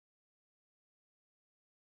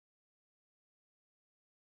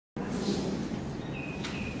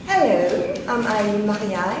I'm Irene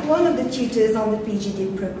Mariai, one of the tutors on the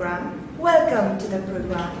PGD program. Welcome to the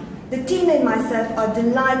program. The team and myself are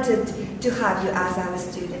delighted to have you as our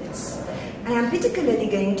students. I am particularly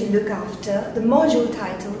going to look after the module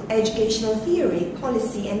titled Educational Theory,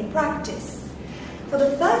 Policy and Practice. For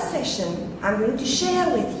the first session, I'm going to share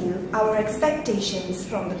with you our expectations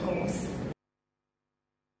from the course.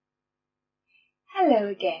 Hello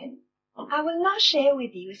again. I will now share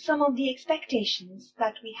with you some of the expectations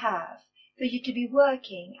that we have for you to be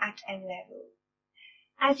working at M-level.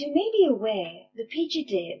 As you may be aware, the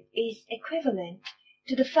PGDIP is equivalent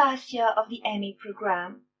to the first year of the MA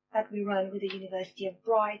program that we run with the University of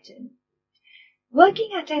Brighton.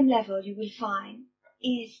 Working at M-level, you will find,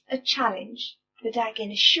 is a challenge, but I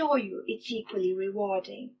can assure you it's equally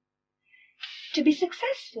rewarding. To be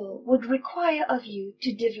successful would require of you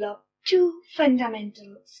to develop two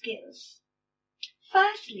fundamental skills.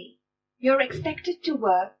 Firstly, you're expected to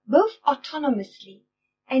work both autonomously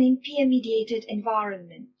and in peer-mediated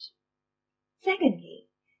environment. Secondly,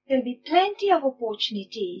 there'll be plenty of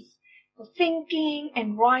opportunities for thinking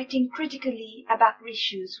and writing critically about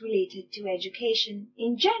issues related to education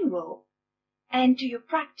in general and to your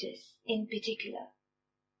practice in particular.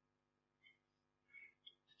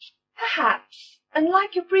 Perhaps,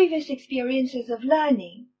 unlike your previous experiences of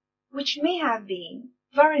learning, which may have been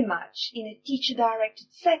very much in a teacher-directed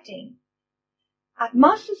setting, at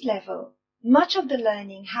master's level, much of the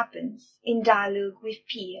learning happens in dialogue with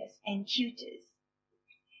peers and tutors.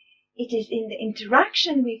 It is in the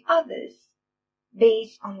interaction with others,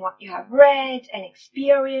 based on what you have read and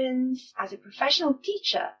experienced as a professional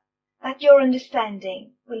teacher, that your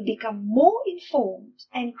understanding will become more informed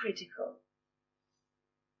and critical.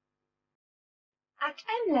 At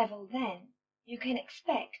M-level, then, you can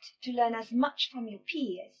expect to learn as much from your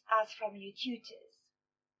peers as from your tutors.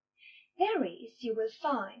 There is, you will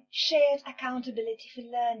find, shared accountability for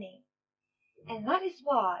learning, and that is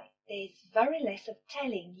why there is very less of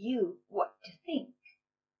telling you what to think.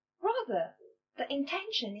 Rather, the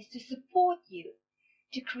intention is to support you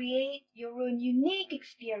to create your own unique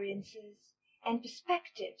experiences and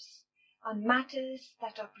perspectives on matters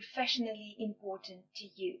that are professionally important to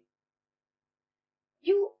you.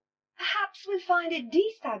 You perhaps will find it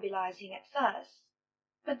destabilizing at first,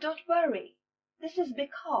 but don't worry. This is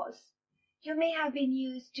because you may have been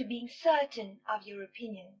used to being certain of your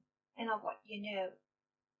opinion and of what you know.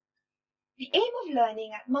 The aim of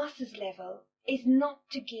learning at master's level is not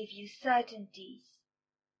to give you certainties,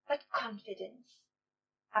 but confidence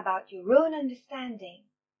about your own understanding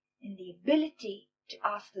and the ability to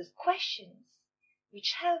ask those questions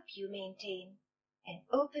which help you maintain an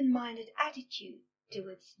open-minded attitude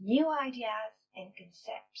towards new ideas and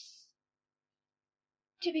concepts.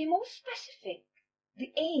 To be more specific,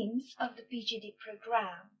 the aims of the PGD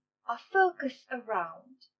program are focused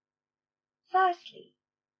around, firstly,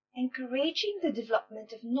 encouraging the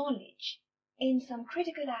development of knowledge in some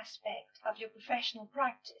critical aspect of your professional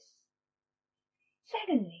practice.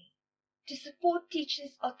 Secondly, to support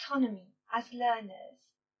teachers' autonomy as learners.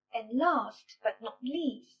 And last but not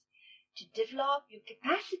least, to develop your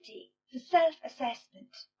capacity for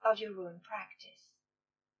self-assessment of your own practice.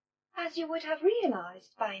 As you would have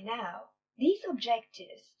realized by now, these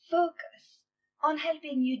objectives focus on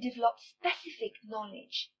helping you develop specific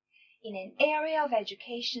knowledge in an area of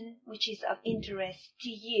education which is of interest to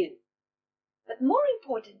you. But more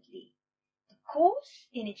importantly, the course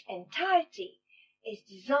in its entirety is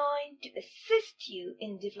designed to assist you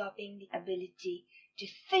in developing the ability to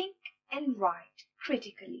think and write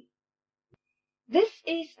critically. This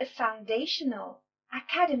is a foundational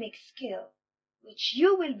academic skill which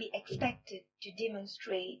you will be expected to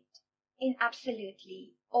demonstrate in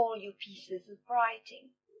absolutely all your pieces of writing.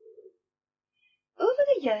 Over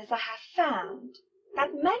the years, I have found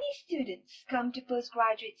that many students come to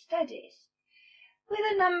postgraduate studies with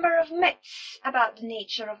a number of myths about the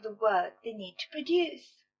nature of the work they need to produce.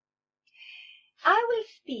 I will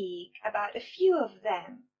speak about a few of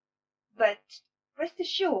them, but rest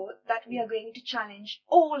assured that we are going to challenge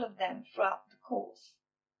all of them throughout the course.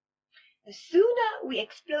 The sooner we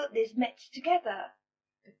explode these myths together,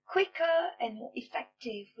 the quicker and more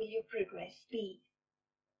effective will your progress be.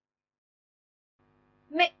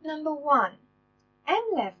 Myth number 1.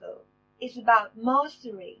 M-level is about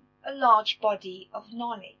mastering a large body of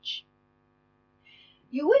knowledge.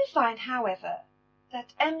 You will find, however,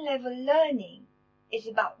 that M-level learning is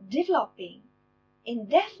about developing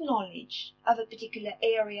in-depth knowledge of a particular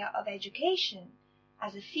area of education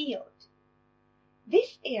as a field.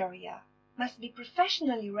 This area must be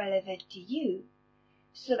professionally relevant to you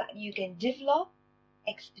so that you can develop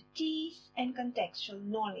expertise and contextual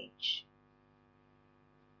knowledge.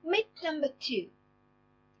 Myth number 2.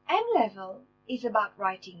 M-level is about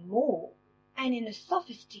writing more and in a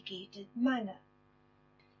sophisticated manner.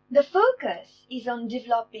 The focus is on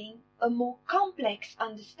developing a more complex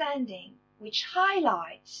understanding which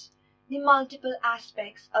highlights the multiple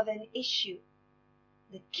aspects of an issue.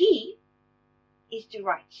 The key is to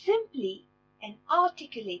write simply and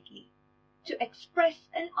articulately to express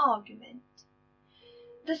an argument.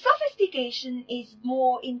 The sophistication is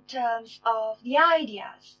more in terms of the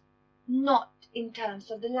ideas, not in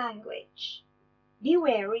terms of the language. Be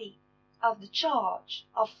wary of the charge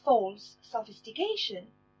of false sophistication,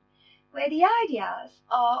 where the ideas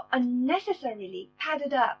are unnecessarily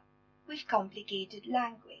padded up with complicated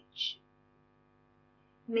language.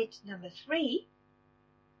 Myth number 3.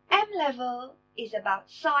 M-level is about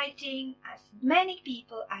citing as many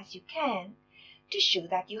people as you can to show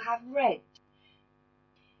that you have read.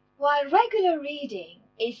 While regular reading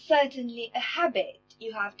is certainly a habit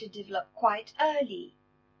you have to develop quite early,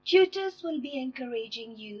 tutors will be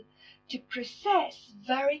encouraging you to process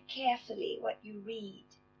very carefully what you read.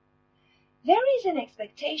 There is an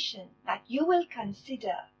expectation that you will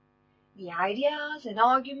consider the ideas and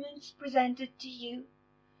arguments presented to you,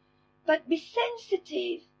 but be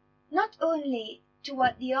sensitive not only to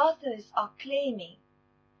what the authors are claiming,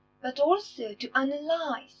 but also to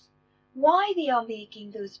analyze why they are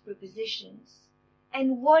making those propositions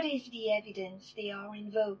and what is the evidence they are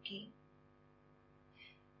invoking.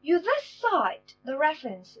 You thus cite the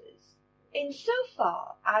references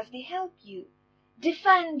insofar as they help you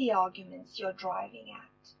defend the arguments you're driving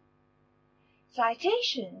at.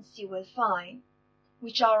 Citations, you will find,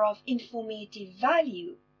 which are of informative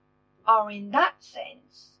value, are in that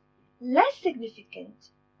sense less significant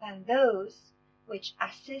than those which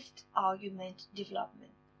assist argument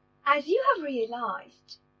development. As you have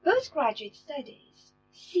realized, postgraduate studies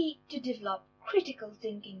seek to develop critical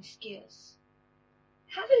thinking skills.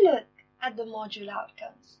 Have a look at the module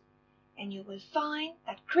outcomes, and you will find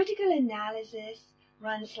that critical analysis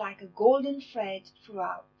runs like a golden thread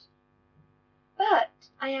throughout. But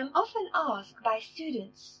I am often asked by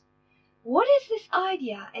students, what is this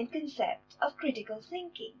idea and concept of critical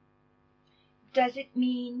thinking? Does it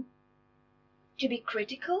mean to be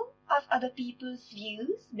critical of other people's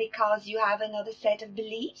views because you have another set of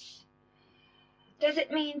beliefs? Does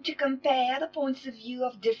it mean to compare the points of view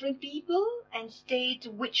of different people and state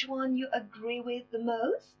which one you agree with the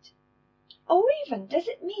most? Or even does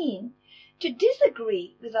it mean to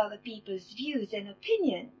disagree with other people's views and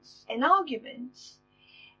opinions and arguments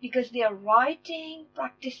because they are writing,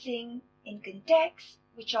 practicing in contexts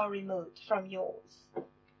which are remote from yours?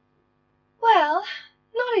 Well,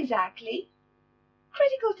 not exactly.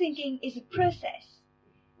 Critical thinking is a process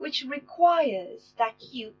which requires that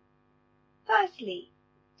you, firstly,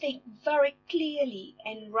 think very clearly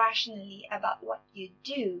and rationally about what you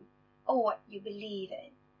do or what you believe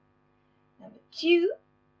in. Number 2,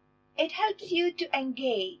 it helps you to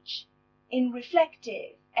engage in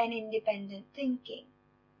reflective and independent thinking.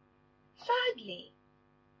 Thirdly,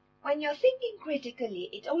 when you're thinking critically,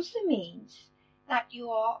 it also means that you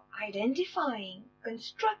are identifying,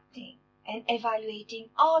 constructing, and evaluating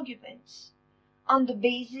arguments on the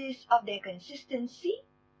basis of their consistency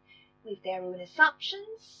with their own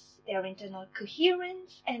assumptions, their internal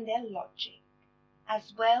coherence, and their logic,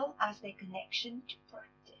 as well as their connection to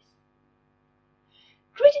practice.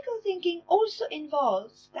 Critical thinking also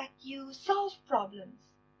involves that you solve problems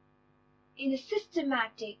in a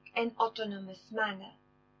systematic and autonomous manner.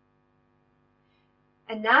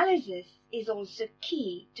 Analysis is also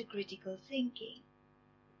key to critical thinking.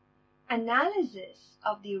 Analysis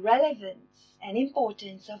of the relevance and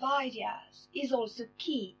importance of ideas is also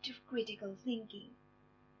key to critical thinking.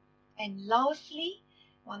 And lastly,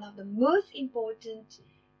 one of the most important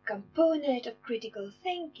components of critical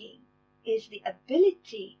thinking is the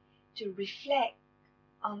ability to reflect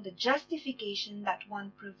on the justification that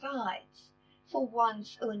one provides for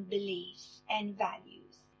one's own beliefs and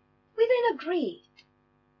values. We then agreed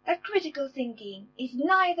that critical thinking is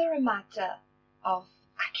neither a matter of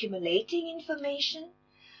accumulating information,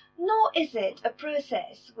 nor is it a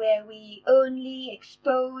process where we only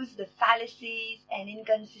expose the fallacies and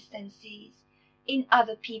inconsistencies in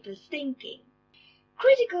other people's thinking.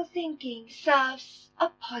 Critical thinking serves a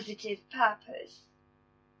positive purpose.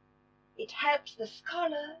 It helps the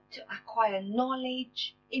scholar to acquire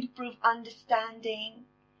knowledge, improve understanding,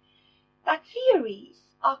 that theories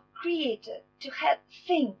are created to help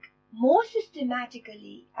think more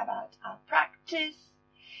systematically about our practice.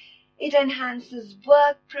 It enhances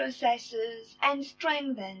work processes and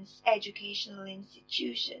strengthens educational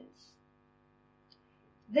institutions.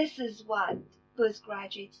 This is what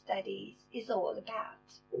postgraduate studies is all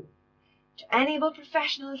about. To enable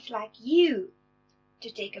professionals like you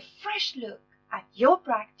to take a fresh look at your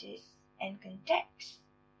practice and context,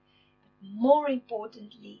 but more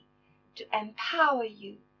importantly, to empower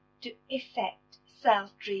you to effect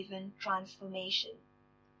self-driven transformation.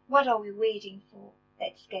 What are we waiting for?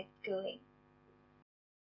 Let's get going.